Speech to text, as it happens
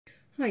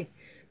Hi,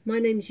 my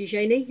name's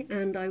Eugenie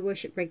and I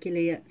worship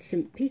regularly at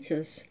St.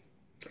 Peter's.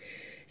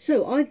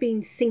 So I've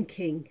been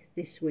thinking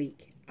this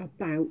week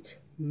about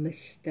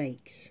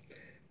mistakes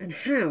and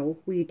how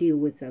we deal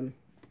with them.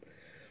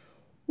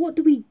 What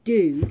do we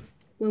do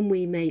when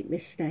we make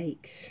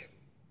mistakes,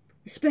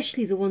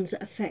 especially the ones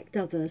that affect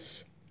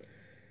others?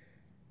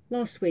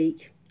 Last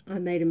week I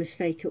made a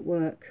mistake at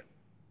work.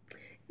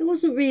 It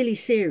wasn't really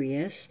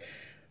serious,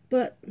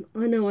 but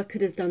I know I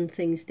could have done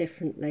things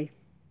differently.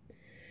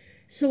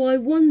 So I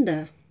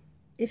wonder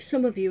if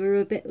some of you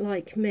are a bit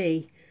like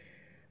me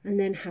and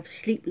then have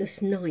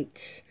sleepless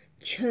nights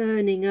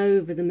churning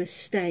over the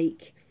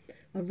mistake,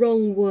 a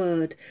wrong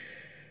word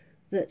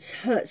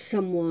that's hurt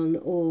someone,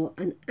 or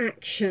an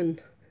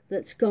action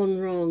that's gone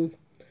wrong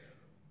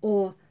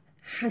or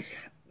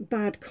has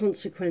bad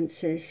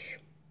consequences.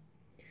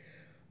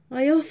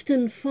 I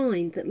often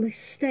find that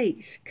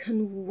mistakes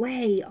can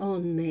weigh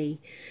on me,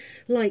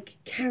 like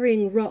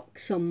carrying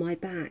rocks on my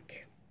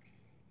back.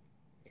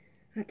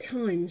 At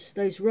times,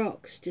 those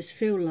rocks just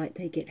feel like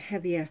they get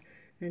heavier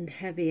and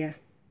heavier.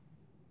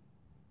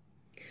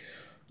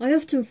 I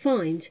often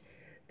find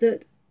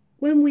that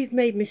when we've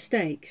made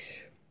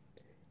mistakes,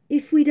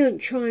 if we don't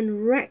try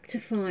and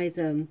rectify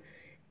them,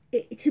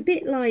 it's a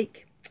bit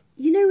like,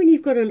 you know when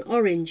you've got an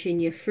orange in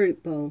your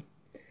fruit bowl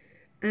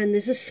and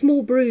there's a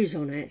small bruise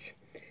on it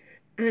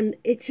and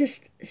it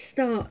just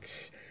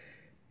starts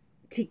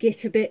to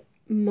get a bit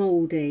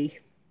mouldy,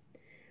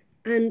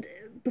 and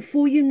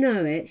before you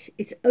know it,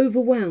 it's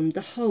overwhelmed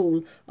the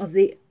whole of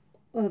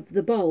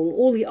the bowl.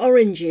 All the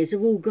oranges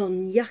have all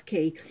gone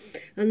yucky,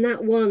 and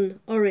that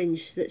one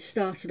orange that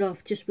started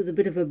off just with a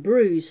bit of a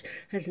bruise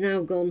has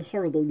now gone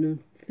horrible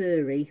and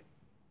furry.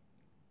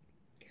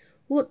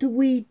 What do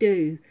we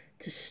do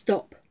to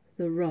stop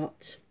the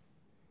rot?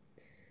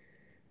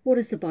 What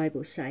does the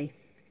Bible say?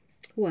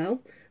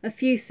 Well, a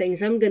few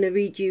things. I'm going to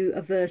read you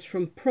a verse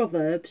from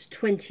Proverbs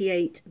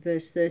 28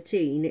 verse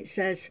 13. It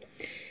says,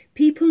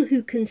 "People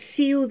who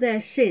conceal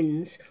their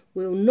sins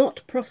will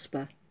not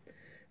prosper,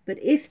 but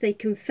if they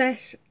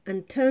confess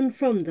and turn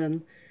from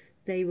them,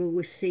 they will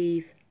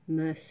receive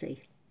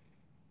mercy."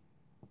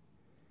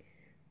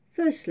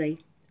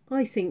 Firstly,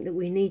 I think that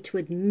we need to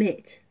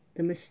admit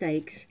the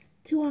mistakes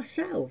to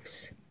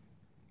ourselves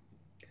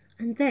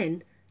and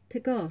then to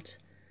God.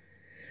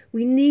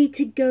 We need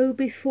to go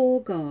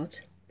before God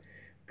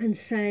and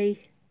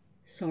say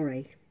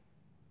sorry.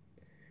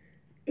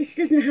 This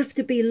doesn't have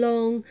to be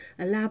long,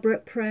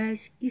 elaborate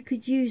prayers. You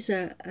could use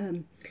a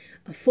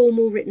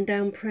formal written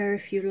down prayer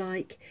if you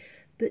like,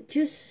 but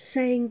just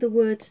saying the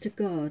words to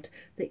God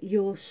that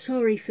you're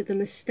sorry for the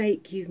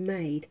mistake you've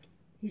made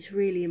is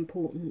really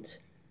important.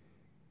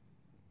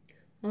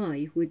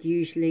 I would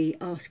usually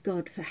ask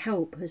God for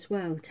help as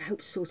well, to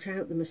help sort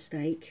out the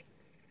mistake.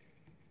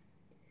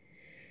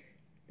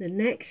 The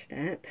next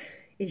step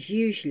is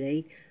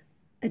usually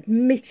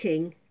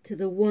admitting to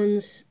the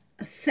ones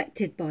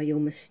affected by your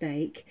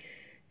mistake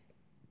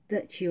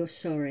that you're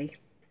sorry.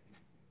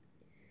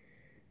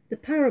 The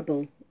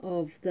parable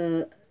of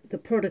the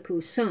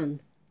prodigal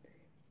son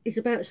is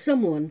about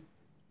someone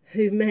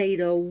who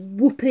made a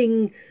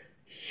whooping,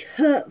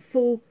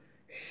 hurtful,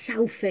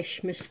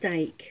 selfish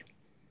mistake.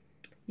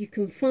 You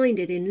can find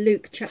it in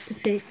Luke chapter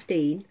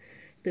 15,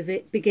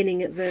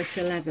 beginning at verse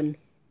 11.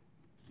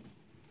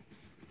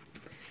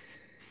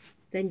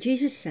 Then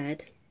Jesus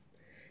said,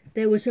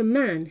 "There was a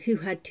man who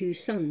had 2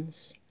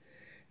 sons.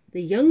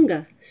 The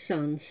younger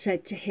son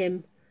said to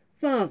him,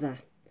 'Father,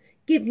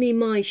 give me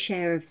my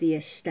share of the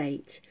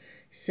estate.'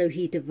 So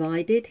he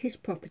divided his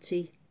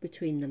property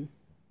between them.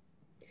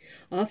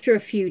 After a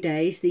few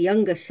days, the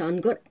younger son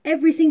got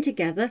everything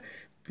together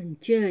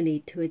and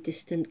journeyed to a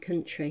distant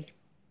country,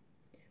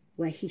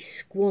 where he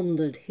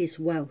squandered his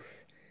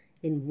wealth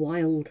in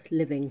wild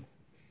living.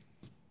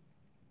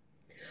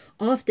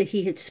 After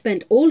he had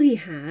spent all he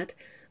had,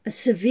 a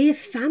severe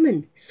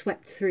famine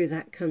swept through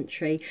that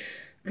country,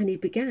 and he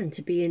began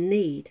to be in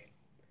need.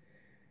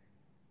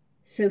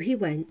 So he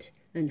went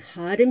and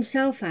hired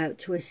himself out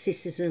to a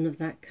citizen of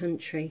that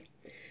country,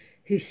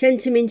 who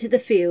sent him into the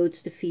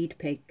fields to feed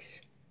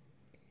pigs.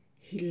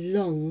 He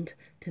longed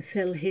to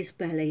fill his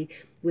belly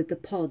with the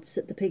pods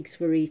that the pigs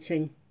were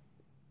eating,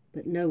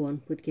 but no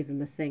one would give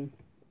him a thing.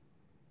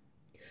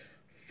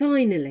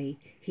 Finally,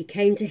 he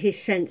came to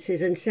his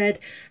senses and said,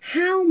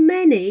 'How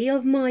many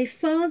of my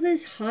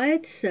father's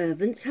hired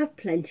servants have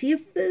plenty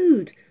of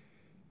food?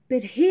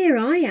 But here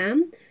I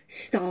am,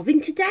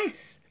 starving to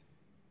death.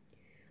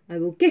 I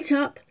will get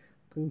up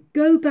and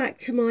go back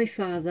to my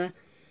father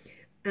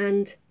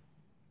and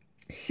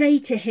say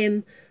to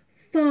him,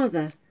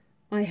 Father,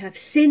 I have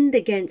sinned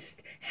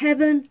against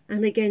heaven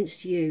and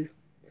against you.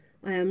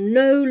 I am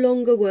no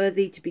longer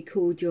worthy to be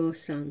called your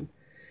son.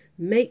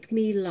 Make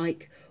me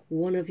like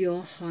one of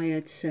your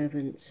hired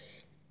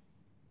servants.'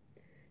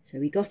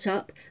 So he got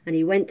up and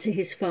he went to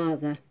his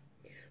father.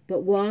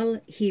 But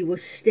while he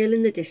was still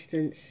in the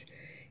distance,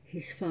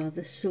 his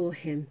father saw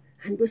him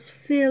and was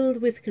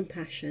filled with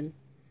compassion.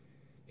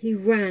 He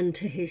ran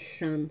to his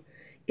son,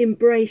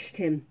 embraced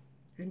him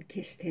and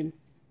kissed him.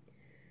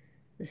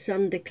 The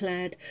son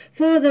declared,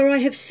 "Father, I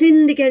have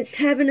sinned against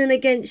heaven and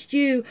against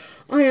you.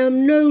 I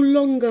am no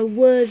longer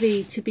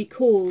worthy to be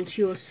called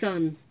your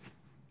son."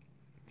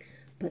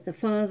 But the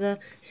father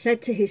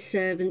said to his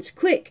servants,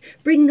 "Quick,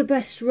 bring the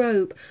best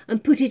robe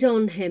and put it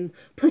on him.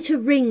 Put a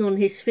ring on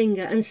his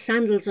finger and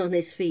sandals on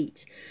his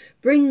feet.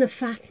 Bring the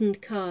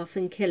fattened calf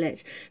and kill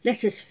it.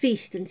 Let us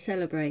feast and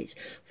celebrate.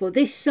 For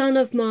this son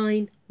of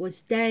mine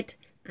was dead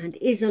and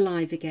is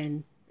alive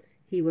again.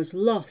 He was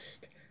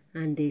lost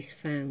and is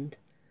found."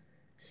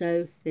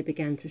 So they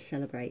began to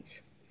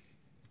celebrate.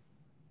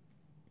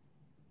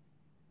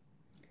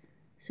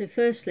 So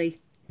firstly,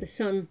 the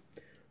son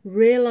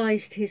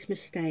realised his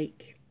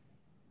mistake.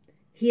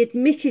 He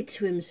admitted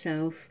to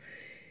himself.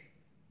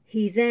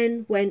 He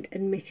then went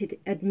and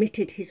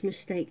admitted his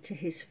mistake to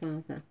his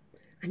father,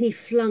 and he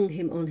flung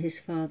him on his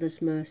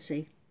father's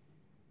mercy.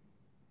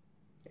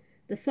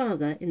 The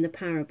father in the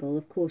parable,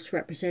 of course,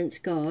 represents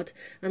God,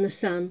 and the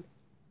son,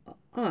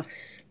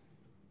 us.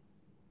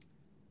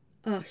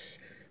 Us,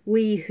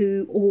 we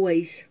who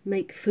always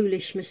make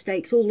foolish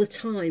mistakes all the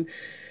time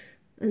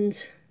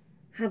and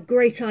have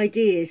great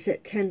ideas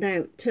that turn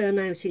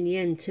out in the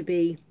end to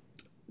be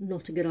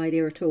not a good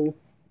idea at all.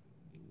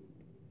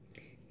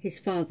 His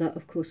father,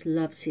 of course,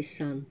 loves his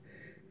son,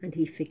 and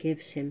he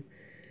forgives him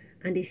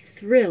and is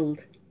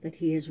thrilled that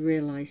he has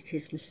realised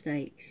his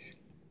mistakes.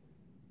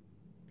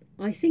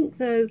 I think,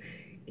 though,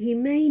 he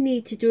may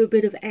need to do a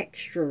bit of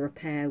extra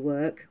repair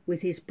work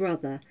with his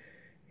brother,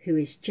 who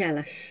is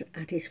jealous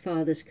at his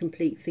father's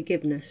complete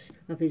forgiveness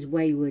of his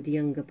wayward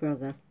younger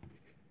brother.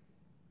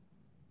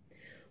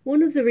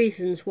 One of the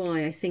reasons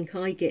why I think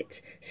I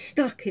get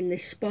stuck in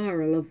this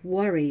spiral of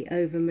worry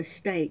over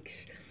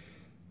mistakes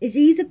is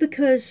either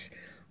because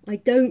I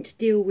don't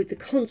deal with the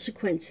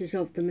consequences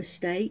of the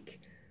mistake,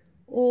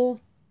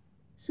 or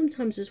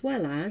sometimes as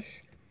well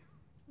as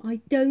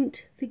I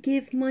don't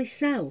forgive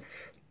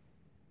myself.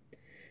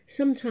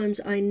 Sometimes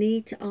I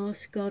need to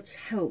ask God's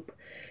help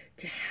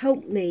to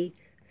help me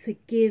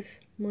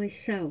forgive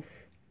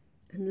myself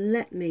and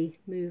let me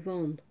move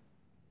on.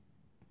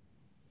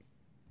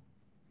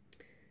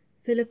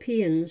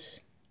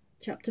 Philippians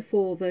chapter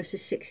 4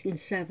 verses 6 and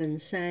 7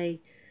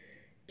 say,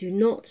 "Do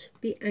not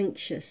be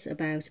anxious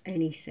about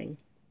anything,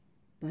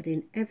 but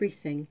in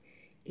everything,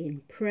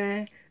 in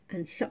prayer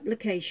and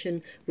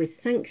supplication with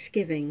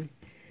thanksgiving,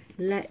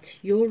 let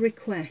your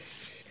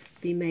requests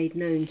be made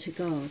known to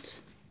God.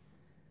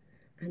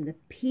 And the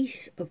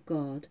peace of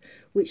God,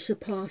 which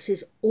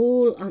surpasses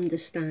all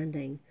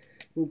understanding,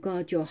 will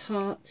guard your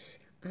hearts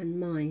and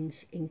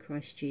minds in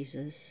Christ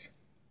Jesus."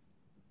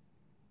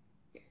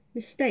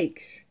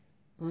 Mistakes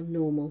are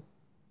normal.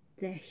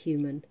 They're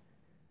human.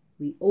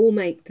 We all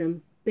make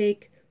them,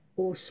 big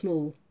or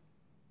small.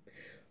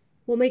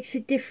 What makes a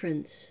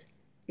difference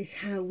is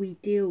how we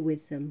deal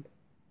with them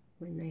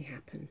when they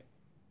happen.